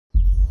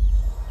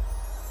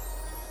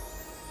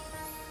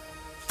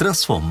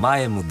Transformar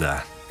é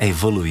mudar, é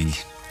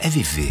evoluir, é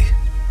viver.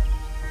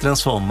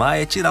 Transformar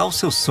é tirar os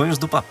seus sonhos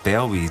do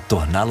papel e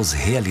torná-los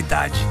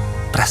realidade,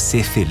 para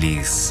ser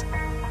feliz.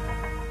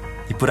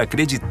 E por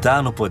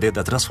acreditar no poder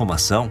da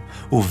transformação,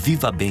 o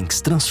Viva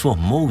Benx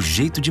transformou o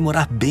jeito de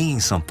morar bem em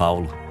São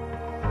Paulo.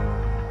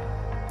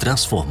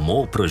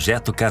 Transformou o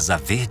projeto Casa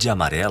Verde e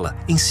Amarela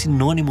em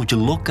sinônimo de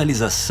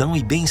localização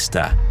e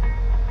bem-estar.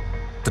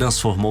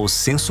 Transformou o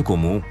senso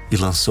comum e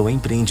lançou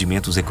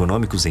empreendimentos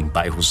econômicos em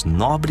bairros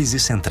nobres e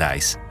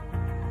centrais.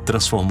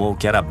 Transformou o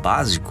que era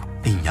básico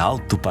em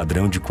alto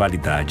padrão de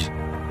qualidade.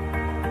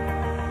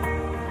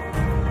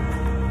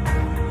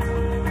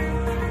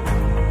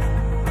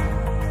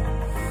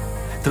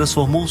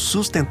 Transformou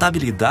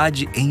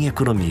sustentabilidade em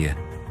economia.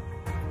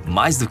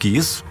 Mais do que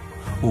isso,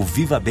 o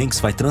Viva Benx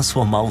vai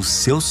transformar os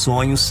seus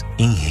sonhos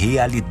em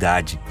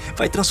realidade.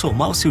 Vai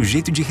transformar o seu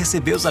jeito de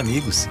receber os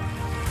amigos.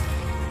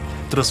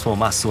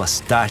 Transformar suas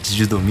tardes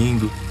de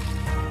domingo.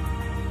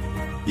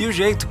 E o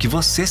jeito que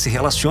você se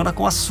relaciona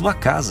com a sua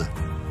casa,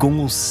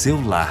 com o seu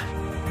lar.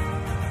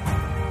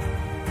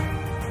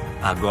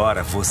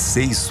 Agora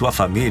você e sua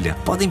família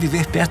podem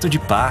viver perto de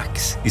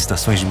parques,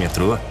 estações de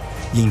metrô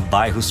e em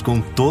bairros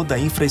com toda a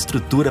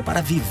infraestrutura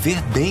para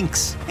viver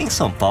Benx em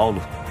São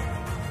Paulo.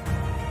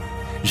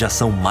 Já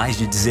são mais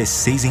de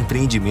 16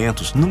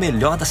 empreendimentos no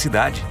melhor da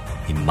cidade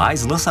e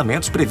mais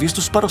lançamentos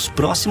previstos para os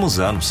próximos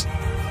anos.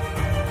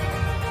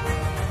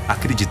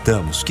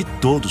 Acreditamos que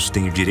todos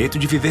têm o direito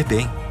de viver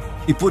bem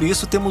e por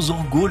isso temos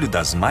orgulho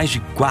das mais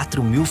de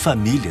 4.000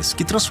 famílias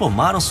que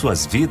transformaram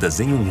suas vidas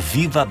em um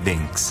Viva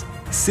Benx.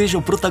 Seja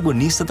o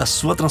protagonista da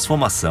sua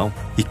transformação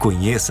e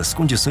conheça as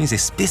condições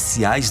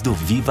especiais do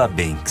Viva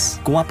Benx,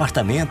 com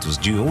apartamentos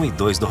de 1 e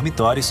 2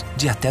 dormitórios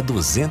de até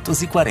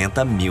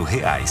R$240 mil.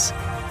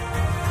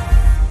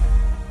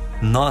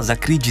 Nós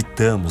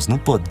acreditamos no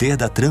poder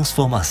da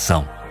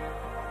transformação.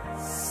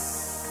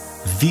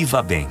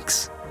 Viva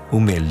Benx, o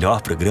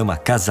melhor programa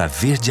Casa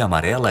Verde e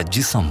Amarela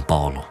de São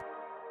Paulo.